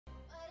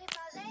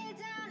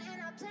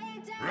I play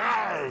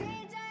dead,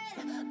 stay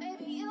dead.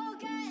 Maybe you'll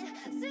get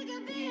sick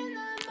of being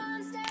the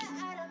monster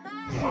out of my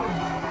head.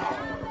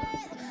 I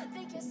bet,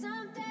 think you're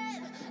something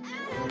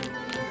out of my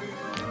mind.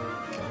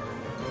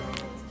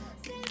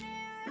 Stay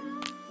there,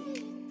 right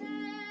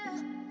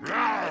there. I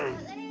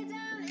lay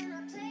down and I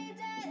play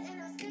dead and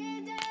I stay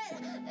dead.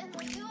 Then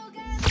when you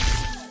get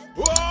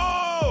bored,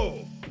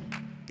 Whoa!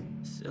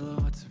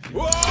 Silhouettes of you.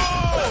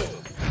 Whoa!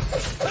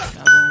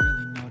 Never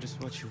really know just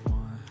what you want.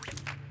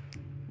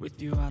 With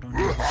you, I don't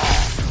know.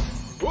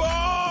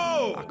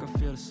 Whoa! I can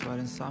feel the sweat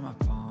inside my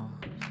palms.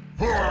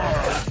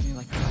 Me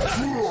like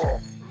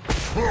that.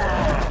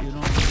 You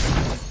don't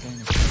ever like pain.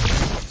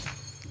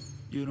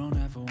 You don't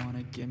ever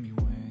wanna give me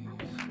wings.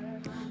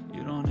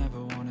 You don't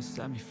ever wanna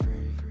set me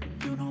free.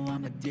 You know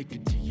I'm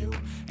addicted to you,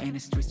 and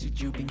it's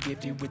twisted. You've been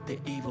gifted with the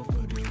evil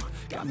voodoo.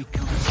 Got me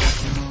coming back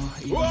for more,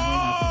 even when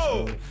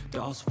I'm through.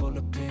 Dolls full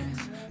of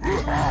pins,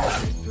 there's no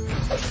way through.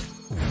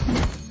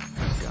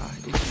 Got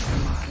itches in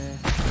my head,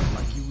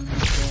 like you in my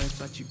bed,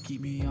 but you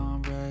keep me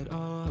on red.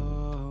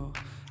 Oh,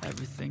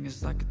 everything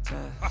is like a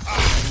test.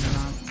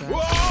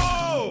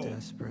 Whoa! I'm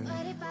desperate.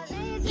 but if I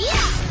lay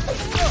down,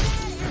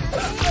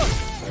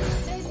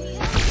 baby,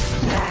 you'll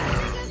get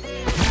sick of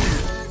being the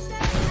monster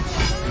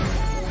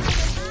out of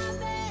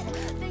my head.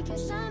 Think you're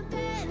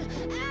something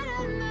out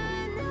of my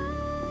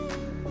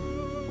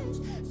nose.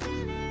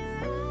 Standing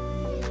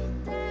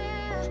right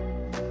there.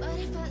 But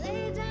if I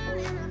lay down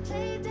and I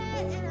play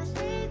dead and I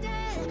stay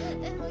dead,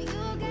 then will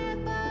you get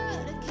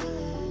bored of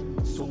killing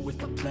me? So if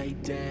I play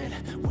dead,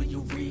 will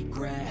you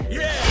regret?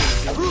 Yeah!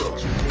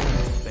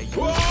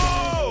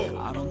 Whoa!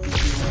 I don't think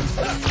you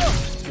understand what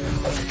you're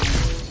doing,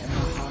 and my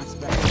heart's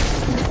back.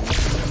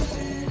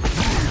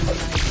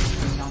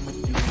 When I'm with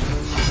you,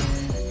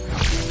 losing. I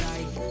feel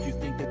like you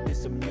think that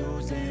this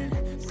amusing,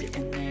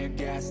 sitting there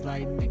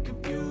gaslighting and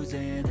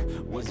confusing.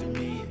 Was it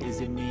me? Is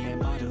it me?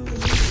 Am I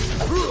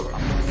delusional?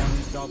 I'm the one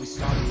who's always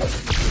sorry with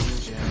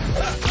confusion.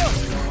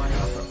 You know I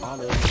offer all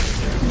of this.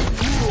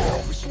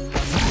 Wish you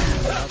loved me,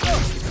 love me,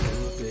 it's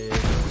stupid.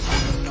 Wish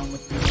you alone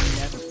with you and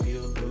never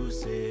feel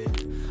lucid.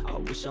 I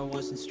wish I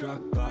wasn't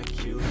struck by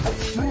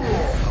Cupid.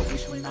 I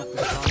wish when I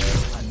first saw you,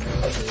 I knew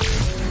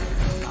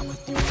it. I'm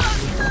with you, I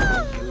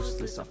feel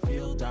useless. I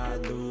feel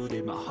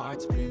diluted, my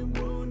heart's been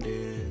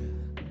wounded.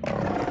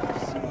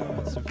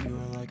 Silhouettes of you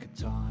are like a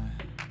time.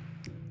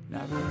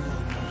 Never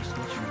really noticed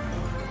what you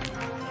want.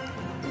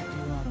 With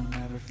you, I don't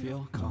ever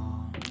feel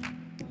calm.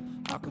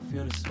 I can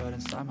feel the sweat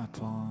inside my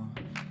palms.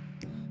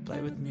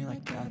 Play with me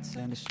like cats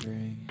and a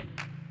string.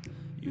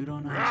 You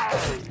don't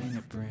understand the pain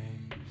it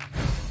brings.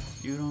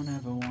 You don't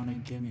ever wanna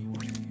give me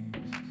wings.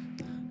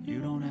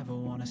 You don't ever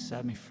wanna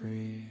set me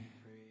free.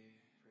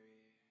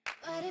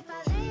 But if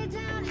I lay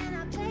down and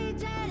I play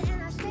dead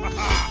and I stay dead,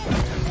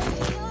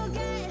 baby, you'll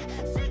get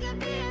sick of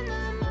being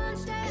the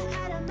monster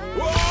out of my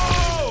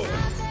Whoa! head.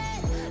 I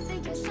bet,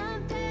 think you're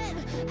something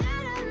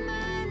out of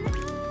my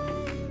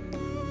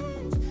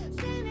nose.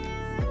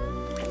 Standing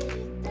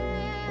right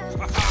there.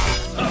 But if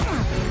I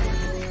lay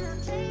down and I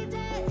play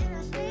dead and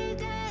I stay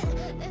dead,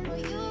 then will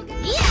you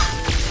get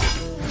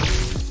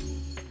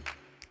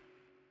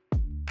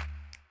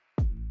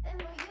then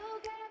will you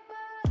get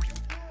bored of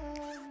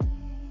killing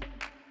me?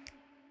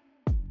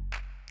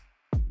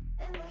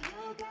 Then will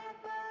you get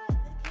bored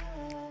of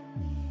killing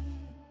me?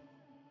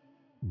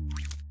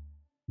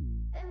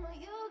 Then will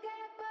you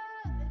get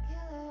bored of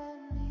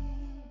killing me?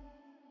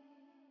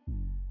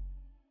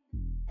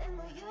 Then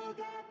will you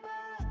get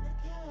bored of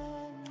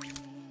killing me?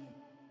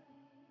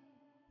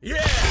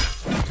 Yeah!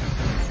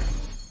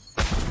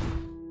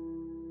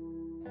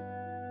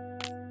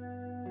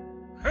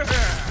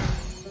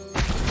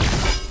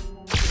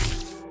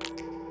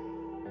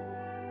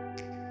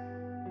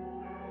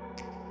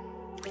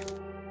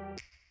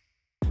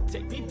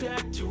 Take me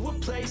back to a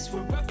place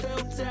where I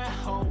felt at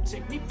home.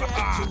 Take me back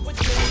to a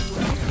day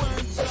when we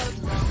weren't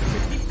alone.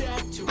 Take me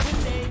back to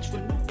an age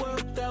when the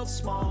world felt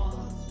small.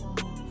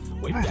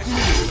 Way back when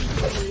we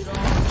knew it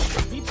all.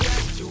 Take me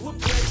back to a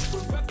place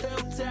where I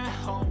felt at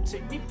home.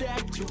 Take me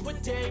back to a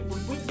day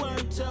when we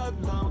weren't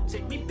alone.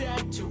 Take me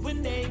back to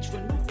an age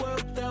when the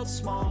world felt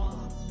small.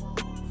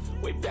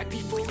 Way back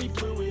before we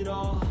blew it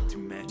all. Too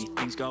many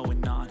things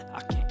going on,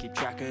 I can't keep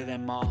track of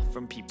them all.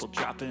 From people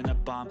dropping a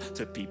bomb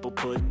to people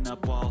putting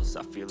up walls.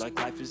 I feel like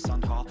life is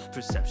on hold,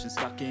 perception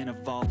stuck in a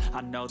vault.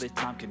 I know that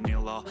time can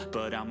heal all,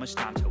 but how much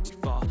time till we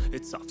fall?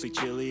 It's awfully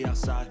chilly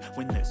outside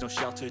when there's no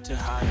shelter to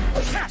hide.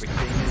 When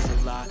everything is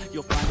a lie,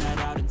 you'll find that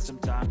out in some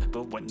time.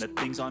 But when the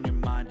things on your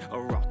mind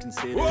are all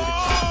considered a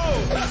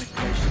crime,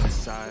 communication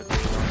aside, we're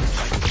always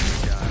fighting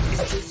to die.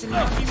 Is this an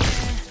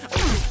argument, or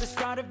is the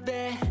start of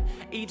it?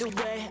 Either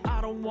way, I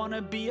don't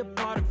wanna be a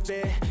part of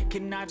it.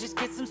 Can I just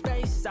get some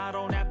space? I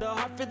don't have the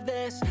heart for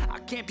this. I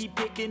can't be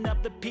picking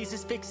up the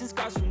pieces, fixing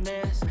scars from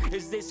this.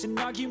 Is this an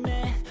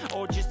argument,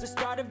 or just the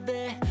start of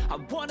it? I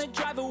wanna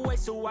drive away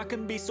so I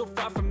can be so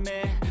far from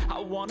it. I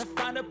wanna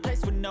find a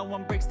place where no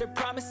one breaks their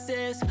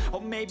promises.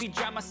 Or maybe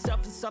drown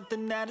myself in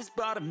something that is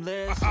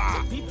bottomless.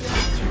 Take me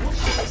back to a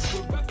place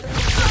where I felt at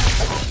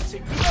home.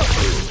 Take me back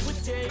to a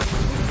day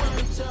when we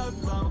weren't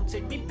alone.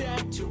 Take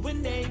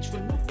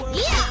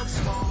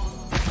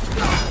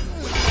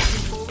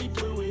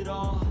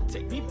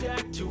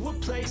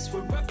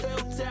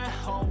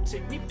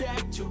Take me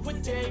back to a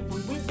day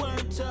when we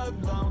weren't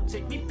alone.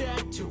 Take me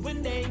back to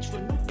an age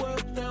when the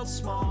world felt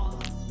small.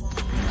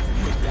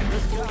 Way back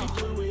before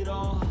we blew it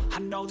all. I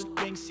know that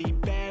things seem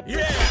bad, but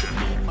it could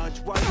be much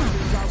worse.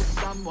 There's always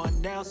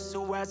someone else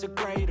who has a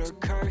greater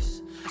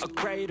curse, a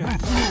greater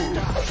thirst.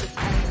 Stop the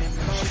pain and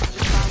mercy.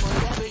 Just find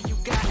whatever you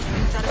got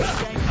and try to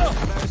stay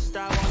first. I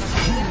wanna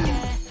feel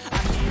again. I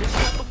need a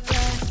couple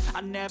friends. I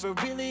never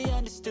really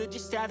understood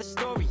just how the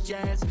story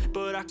ends,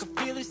 but I can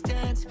feel it's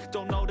tense.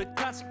 Don't know the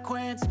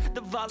consequence.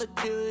 The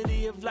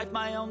volatility of life,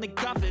 my only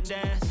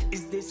confidence.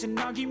 Is this an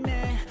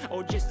argument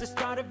or just the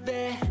start of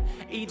it?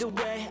 Either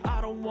way,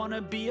 I don't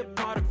wanna be a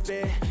part of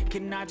it.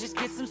 Can I just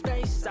get some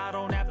space? I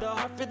don't have the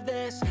heart for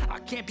this. I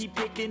can't be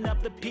picking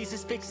up the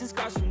pieces, fixing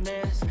scars from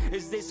this.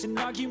 Is this an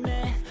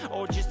argument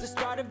or just the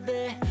start of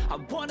it? I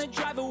wanna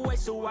drive away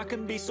so I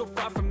can be so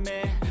far from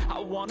it. I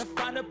wanna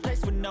find a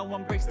place where no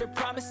one breaks their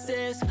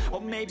promises,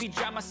 or maybe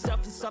drown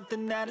myself in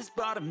something that is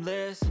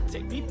bottomless.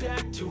 Take me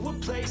back to a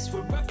place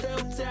where I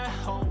felt at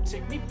home.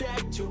 Take me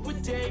back to a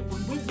day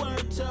when we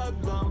weren't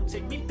alone.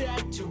 Take me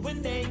back to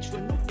an age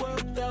when the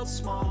world felt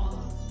small.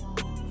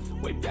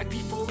 Way back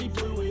before we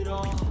blew it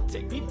all.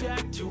 Take me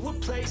back to a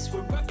place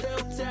where I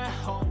felt at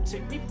home.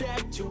 Take me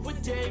back to a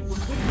day when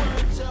we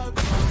weren't alone.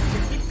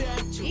 Take me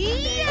back to an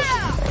age when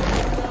the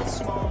world felt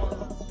small.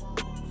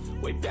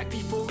 Way back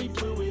before we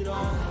blew it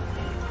all.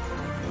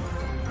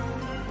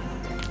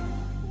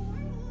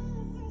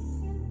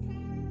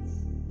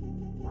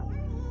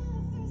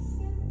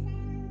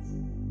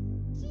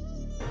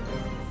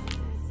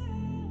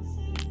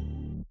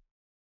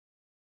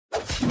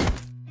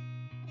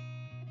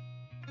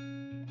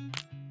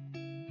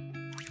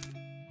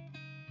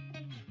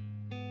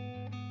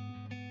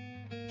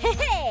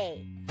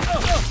 Hey!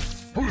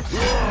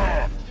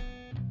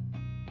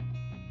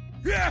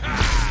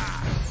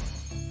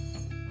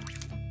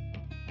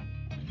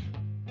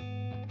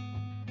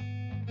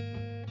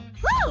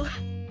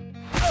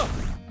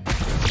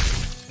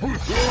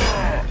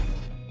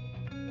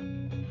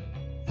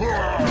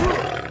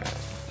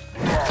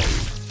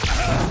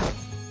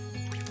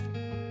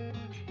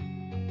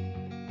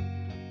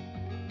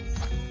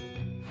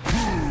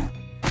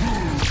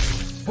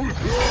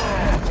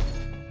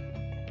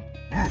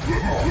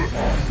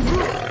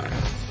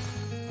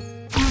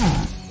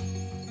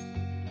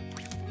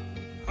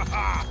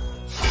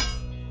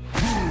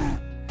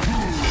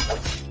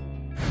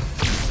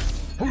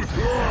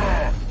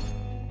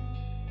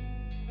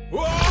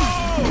 Woo!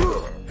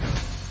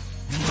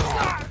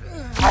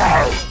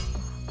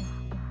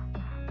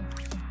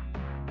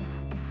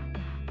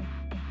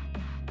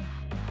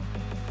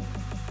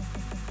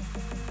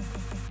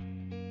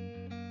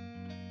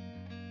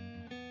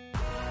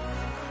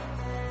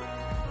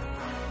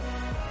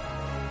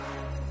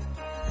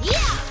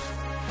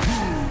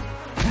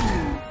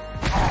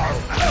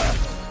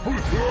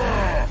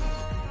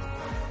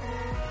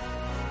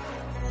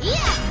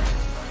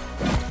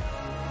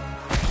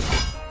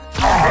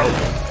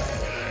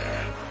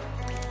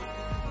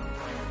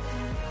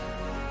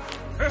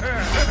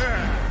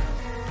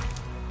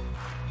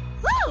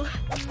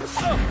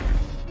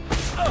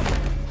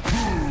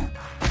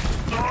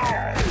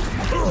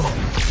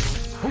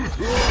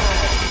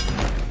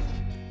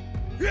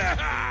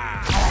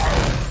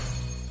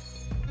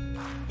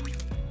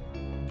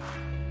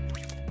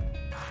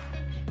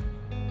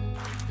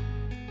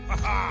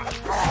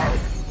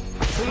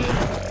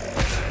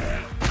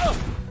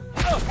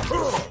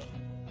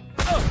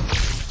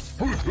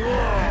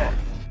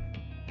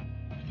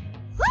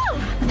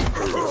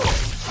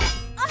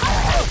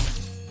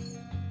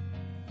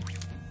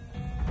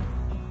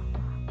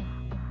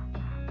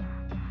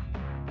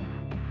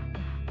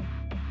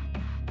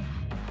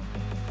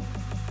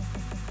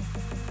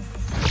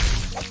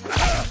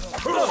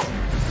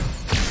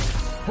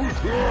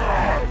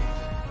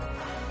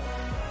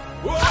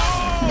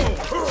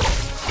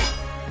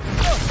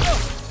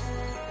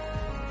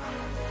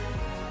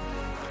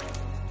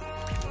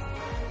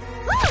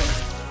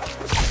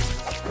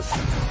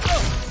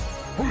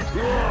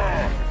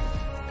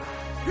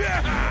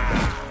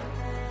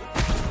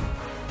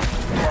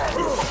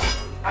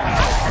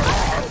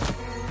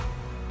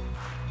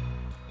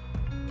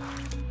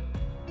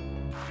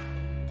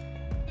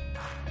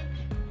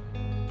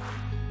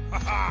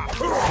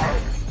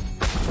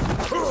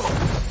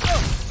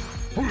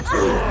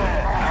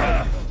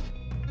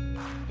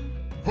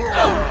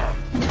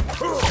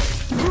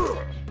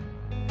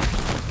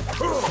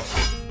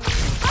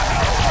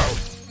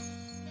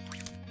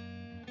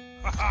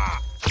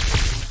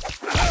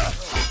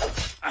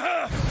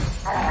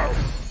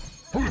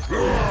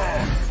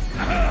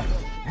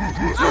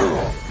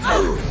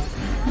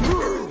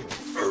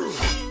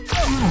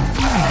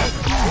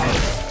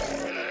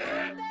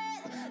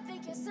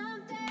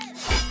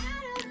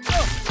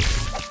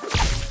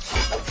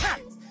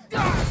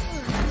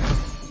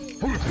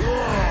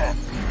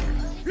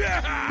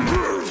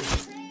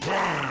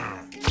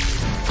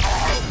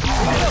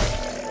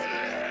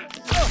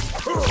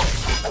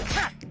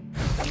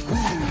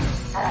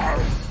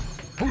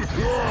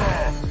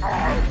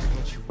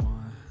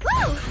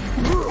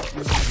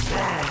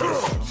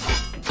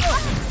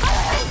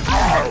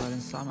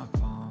 inside my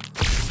palm.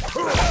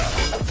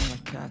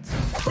 Like cats.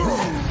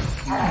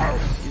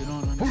 You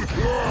don't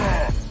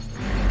understand.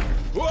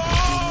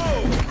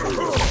 Whoa!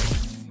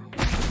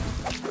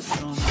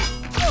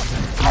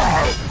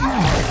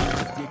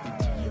 Addicted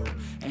to you,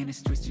 and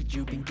it's twisted.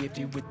 You've been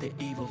gifted with the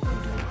evil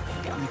voodoo.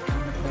 Got me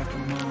coming back for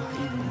more,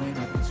 even when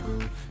I've been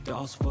screwed.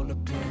 Dolls full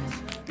of pins,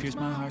 pierce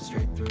my heart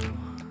straight through.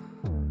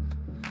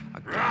 I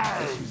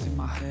got issues in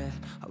my head.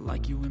 I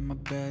like you in my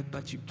bed,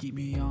 but you keep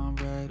me on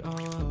red.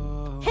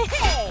 Oh,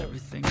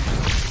 everything is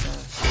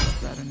set.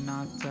 Better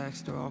not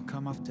text or I'll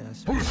come off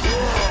desperate. Lay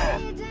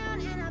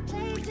down and I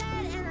play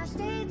dead and I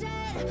stay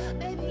dead.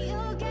 Baby,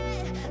 you'll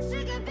get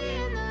sick of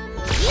being the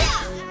monster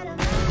out of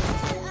my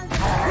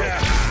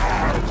head.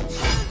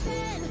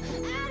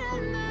 Something out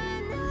of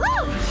my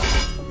nose.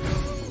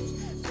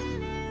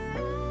 Send it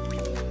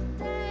right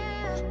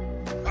there.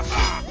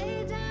 Lay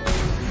down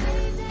and I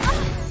stay dead.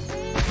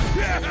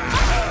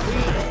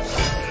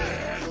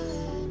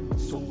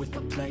 So if I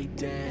play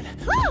dead,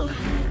 you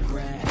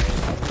regret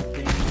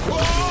everything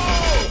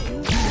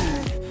you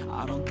did. I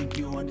don't think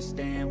you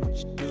understand what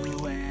you're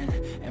doing,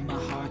 and my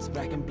heart's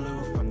black and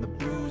blue from the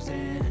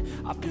bruising.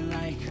 I feel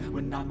like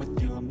when I'm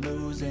with you I'm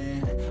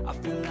losing. I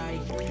feel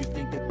like you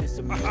think that this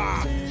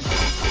amusing.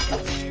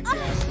 You're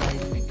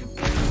gaslighting and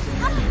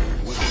confusing.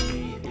 Was it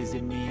me? Is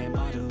it me? Am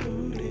I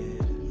deluded?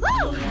 No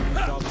one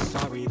is always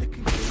sorry, the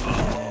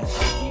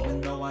conclusion.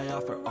 Even though I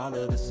offer all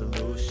of the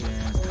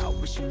solutions, I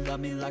wish you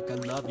loved me like I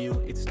love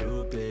you, it's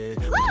stupid.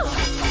 When I'm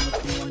alone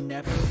with you I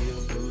never feel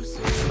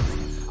lucid.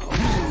 I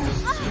wish I was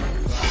struck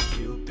by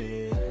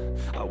Cupid.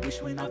 I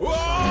wish when I feel sorry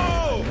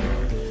I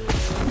knew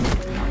this.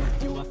 When I'm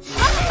with you I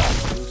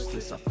feel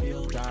useless, I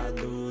feel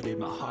diluted,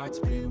 my heart's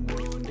been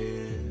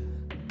wounded.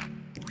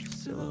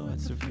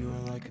 Silhouettes of you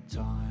are like a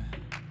taunt.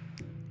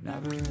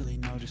 Never really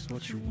know just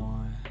what you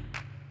want.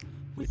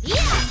 With you,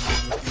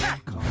 I'm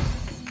calm.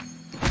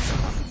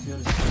 I can feel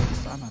the sweat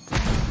inside my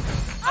tongue.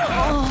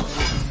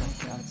 Like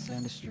cats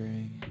and a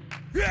string.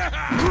 You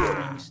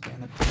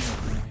stand up to the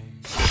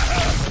ring.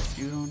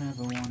 You don't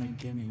ever wanna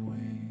give me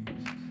wings.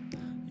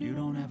 You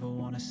don't ever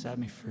wanna set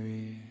me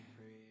free.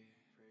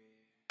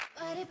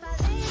 But if I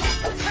lay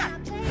down and I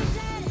play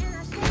dead and I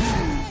stay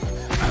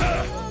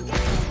dead, you'll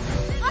get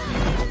sick of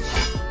being the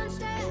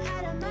monster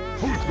out of my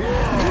head.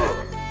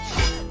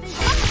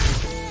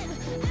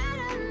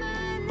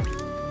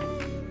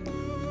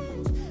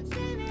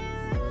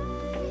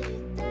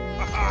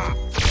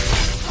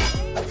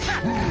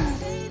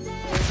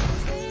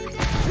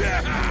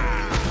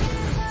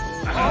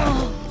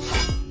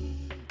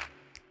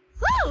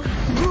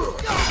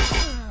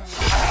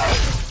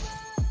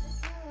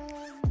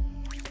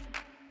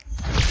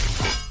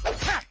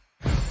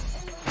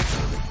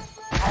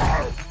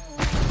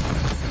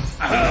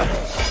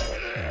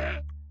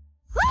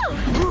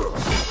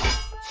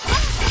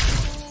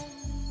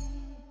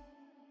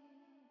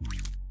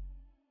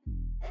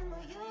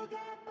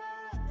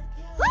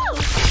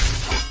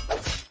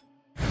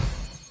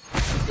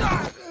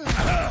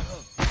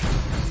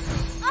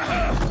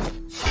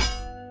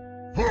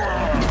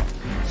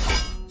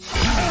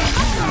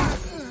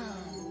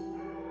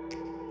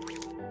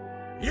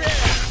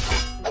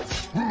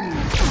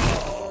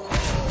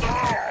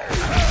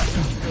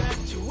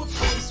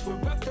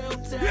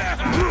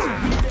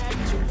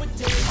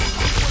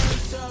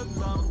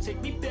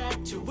 Take me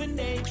back to an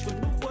age when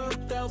the world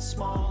felt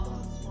small.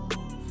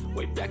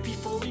 Way back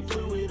before we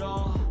blew it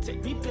all.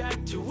 Take me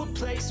back to a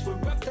place where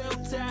I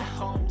felt at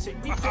home.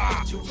 Take me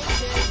back to a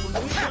day when we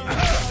weren't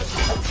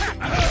judged. Take me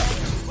back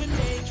to an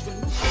age when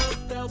the world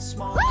felt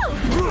small.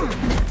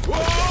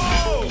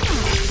 Whoa!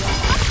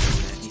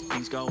 Many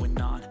things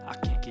going on, I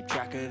can't keep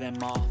track of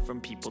them all.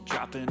 From people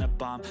dropping a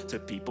bomb to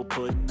people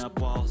putting up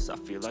walls. I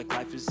feel like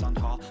life is on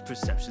hold,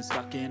 perception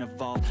stuck in a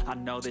vault. I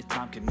know that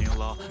time can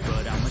heal all,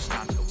 but how much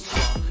time till we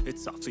fall?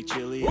 It's awfully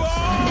chilly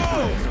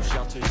outside. No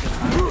shelters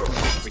behind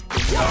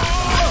everything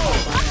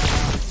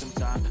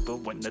sometime.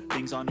 But when the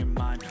things on your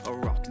mind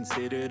are all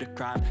considered a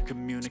crime,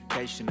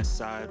 communication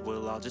aside,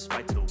 we'll all just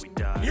fight till we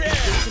die. Yeah!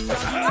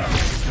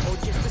 Or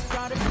just the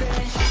start of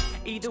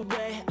it. Either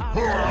way, I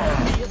don't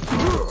wanna be a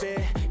part of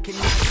it. Can I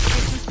get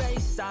some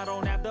space? I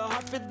don't have the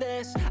heart for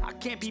this. I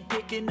can't be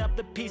picking up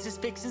the pieces,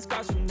 fixing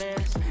scars from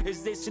this.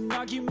 Is this an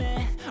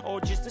argument, or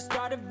just the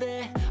start of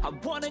it? I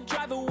wanna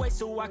drive away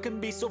so I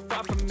can be so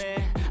far from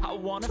it. I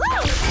wanna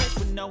find a place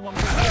where no one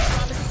breaks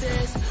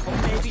promises. Or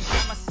maybe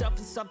drown myself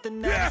in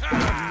something else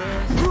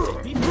bottomless.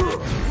 Take me back to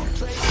a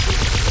place where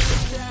I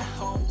was at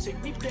home. Take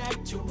me back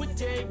to a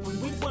day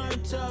when we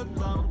weren't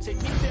alone. Take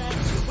me back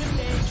to an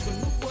age when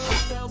the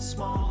world felt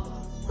small.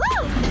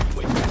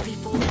 Way back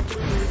before we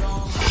blew it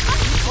all.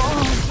 To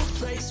a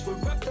place where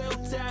I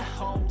felt at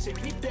home.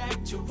 Take me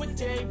back to a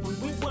day when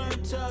we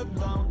weren't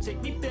alone.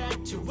 Take me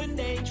back to an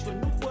age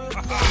when the world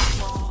felt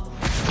small.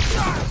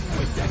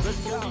 Way back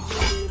before we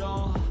blew it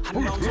all. I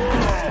know it's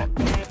bad,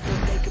 but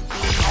they could be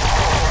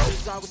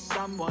honest. I was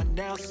someone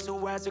else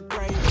who has a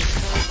greater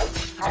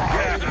curse. I'm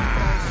greater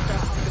first, the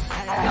hunger,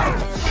 pain,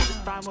 and thirst.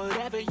 Just find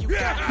whatever you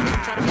got.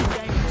 Try to be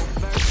dangerous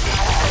first.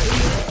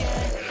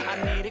 I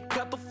I need a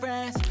couple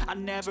friends. I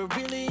never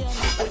really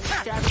understood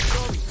just how the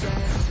story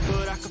ends,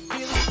 but I can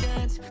feel it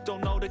tense.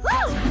 Don't know the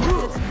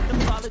consequence. The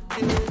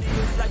volatility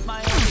is like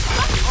my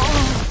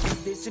own.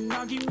 Is this an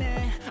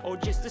argument or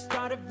just the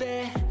start of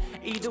it?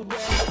 Either way,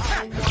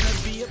 I don't wanna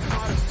be a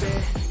part of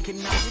it. Can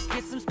I just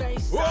get some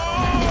space? I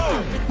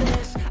don't have to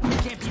this. I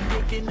can't be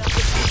picking up the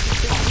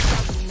pieces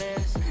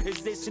this.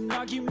 Is this an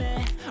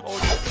argument or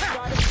just the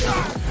start of it?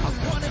 I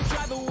wanna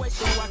drive away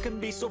so I can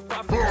be so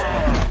far from it.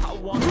 I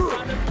wanna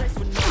find a place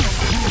where no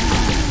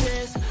one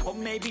is, or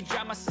maybe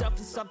drown myself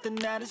in something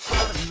that is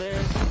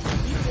bottomless.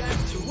 Take me back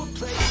to a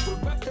place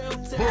where I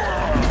felt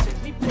down.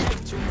 Take me back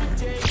to a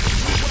day when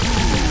the world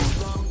was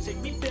alone. Take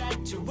me back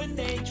to an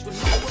age when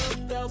the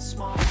world felt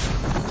small. Back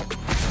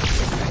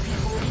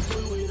before we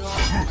blew it all.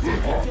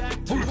 Take me back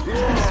to a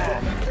place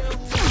where I felt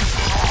down.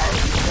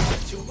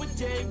 Back to a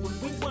day when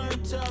we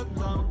weren't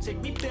alone. Take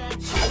me back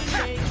to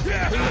an age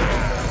when the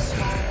world felt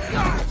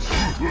small.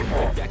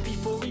 Back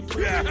before we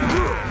blew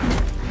it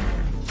all.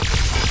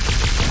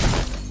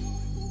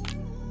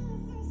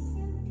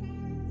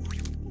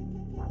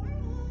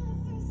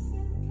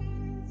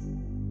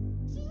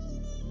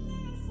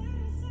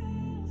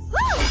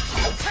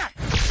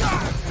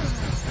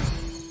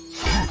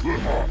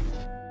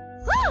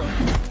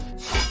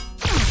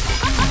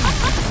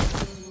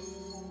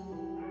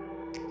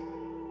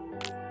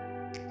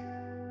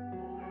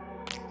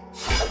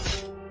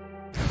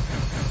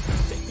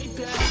 Take me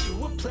back to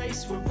a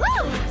place where I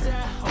was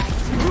at home.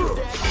 Take me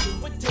back to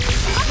a day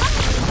when I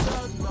was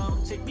alone.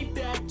 Take me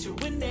back to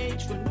an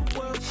age when the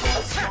world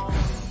felt small.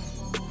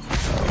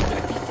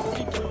 Back before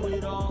we blew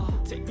it all.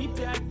 Take me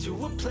back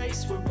to a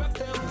place where I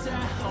felt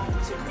at home.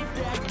 Take me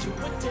back to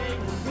a day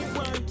when we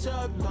weren't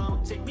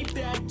alone. Take me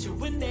back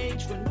to an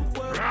age when the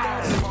world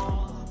felt small.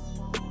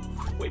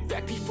 Way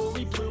back before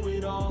we blew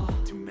it all.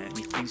 Too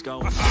many things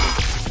going on.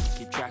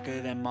 Keep track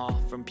of them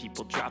all, from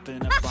people dropping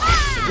a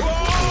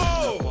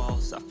bomb to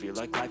walls. I feel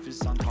like life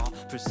is on call,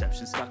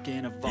 perception stuck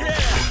in a vault.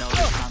 I know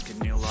that time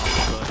can heal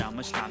all, but how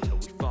much time till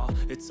we fall?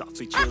 It's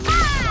awfully chilly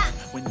inside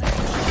when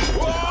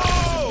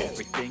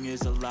everything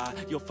is a lie.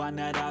 You'll find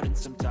that out in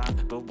some time,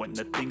 but when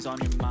the things on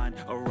your mind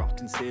are all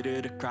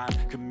considered a crime,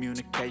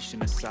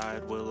 communication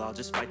aside, we'll all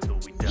just fight till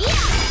we die.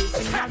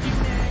 It's an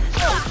argument,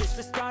 just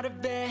the start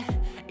of it.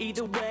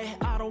 Either way,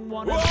 I don't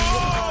wanna be a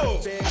part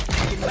of it.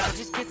 Can I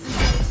just get some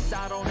space?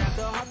 I don't have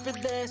the heart for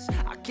this.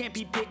 I can't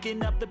be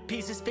picking up the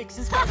pieces,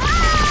 fixing scars.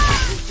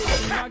 Is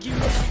this an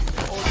argument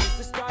or just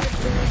the start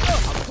of it?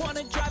 I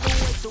wanna drive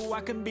away so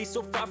I can be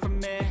so far from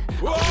it.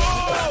 I wanna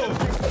find a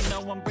place where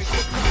no one breaks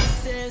the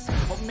promises,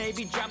 or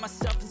maybe drown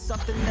myself in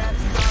something that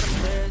is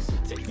bottomless.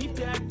 Take me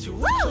back to a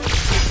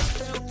place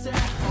where I felt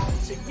at home.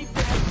 Take me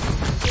back to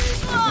the day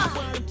when we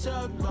weren't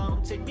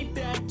alone. Take me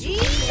back to the day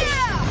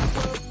when the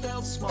world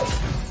felt small.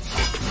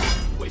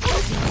 Wait,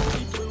 back before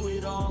we blew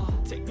it all.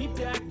 Take me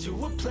back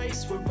to a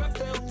place where I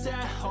felt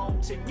at home.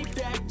 Take me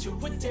back to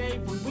a day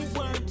when we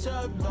weren't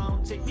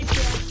alone. Take me back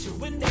to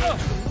an age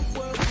when the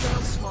world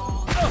felt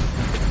small.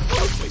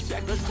 Way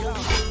back before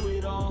we blew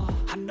it all.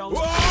 I know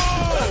it's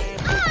bad,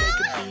 but they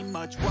could be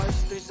much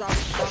worse. There's always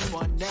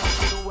someone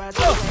else who has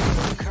a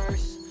way to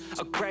curse.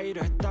 A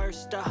greater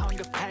thirst, a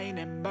hunger, pain,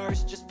 and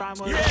mercy. Just find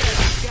what I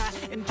got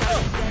and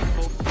just be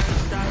thankful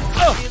first. I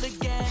won't feel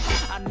again.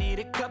 I need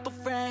a couple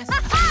friends. I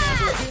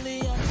never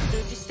really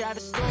understood just how the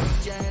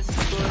story ends,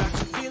 but I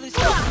can feel it.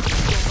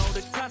 Don't know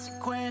the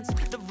consequence,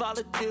 the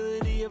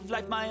volatility of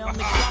life, my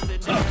only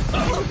confidence.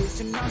 Is this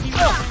an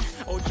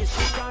argument or just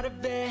the start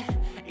of it?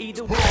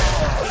 Either way,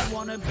 I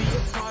wanna be a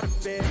part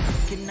of it.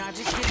 Can I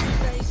just get some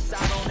space?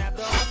 I don't have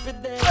the heart for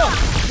this.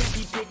 Can't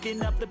be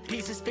picking up the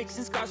pieces,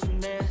 fixing scars from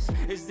this.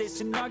 Is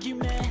this an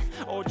argument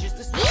or just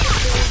the start of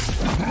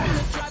it? I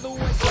wanna drive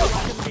away so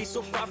I can be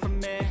so far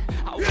from it.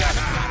 I wanna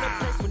find a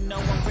place where no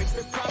one breaks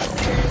their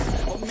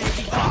promises, or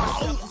maybe find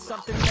myself in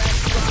something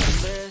that's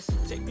bottomless.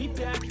 Take me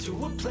back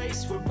to a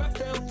place where I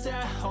felt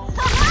at home.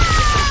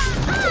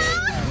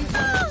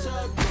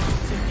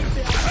 Take me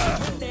back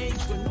to an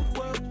age when the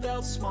world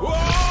felt small.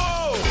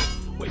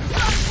 Way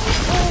back before we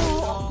blew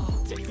it all.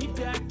 Take me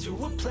back to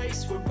a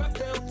place where I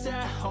felt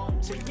at home.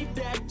 Take me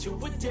back to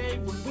a day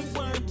when we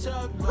weren't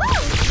alone.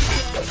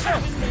 Take me back to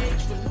an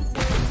age when the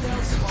world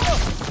felt small.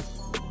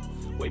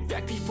 Way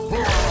back before we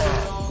blew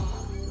it all.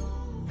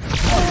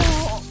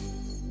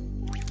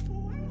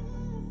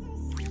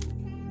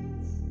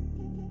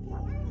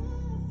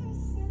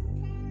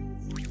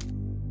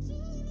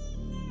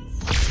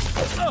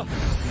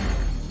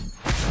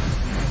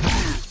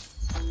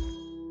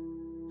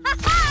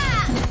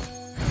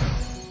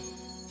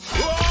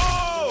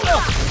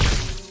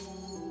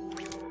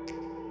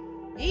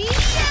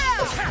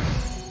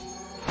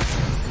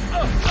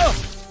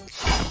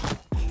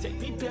 Take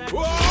me back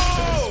to a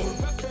place where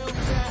I felt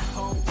at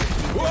home.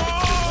 Take me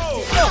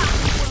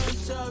back to a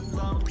day when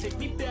we weren't alone. Take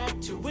me back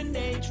to an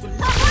age when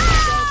the world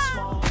felt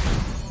small.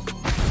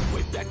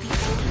 Way back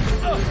before we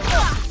blew it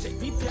all. Take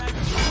me back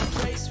to a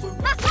place where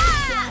I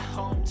felt at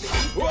home. Take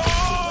me back to a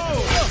day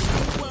when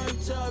we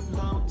weren't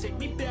alone. Take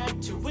me back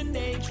to an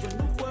age when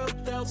the world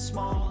felt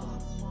small.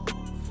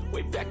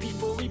 way back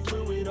before we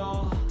blew it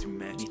all. Too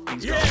many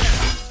things Yeah. going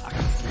on, I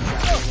can't keep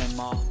track of them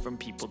all. From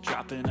people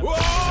dropping a Whoa.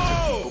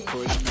 to people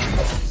putting them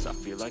walls. I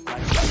feel like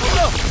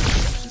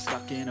life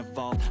stuck in a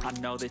vault. I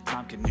know that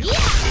time can heal,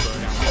 but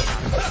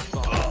I'm not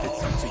fault.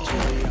 It's too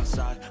chilly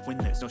outside when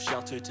there's no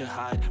shelter to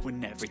hide.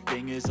 When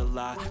everything is a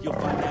lie, you'll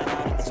find that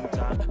out in some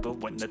time. But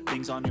when the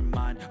things on your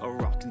mind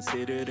are all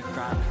considered a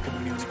crime,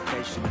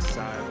 communication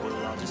aside, we'll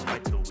all just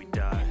fight till we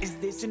die. Is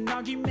this an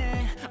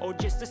argument or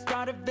just the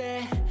start of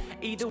it?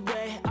 Either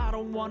way, I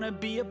don't wanna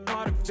be a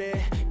part of it.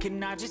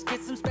 Can I just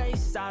get some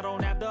space? I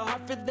don't have the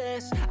heart for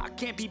this. I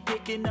can't be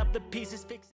picking up the pieces, fixing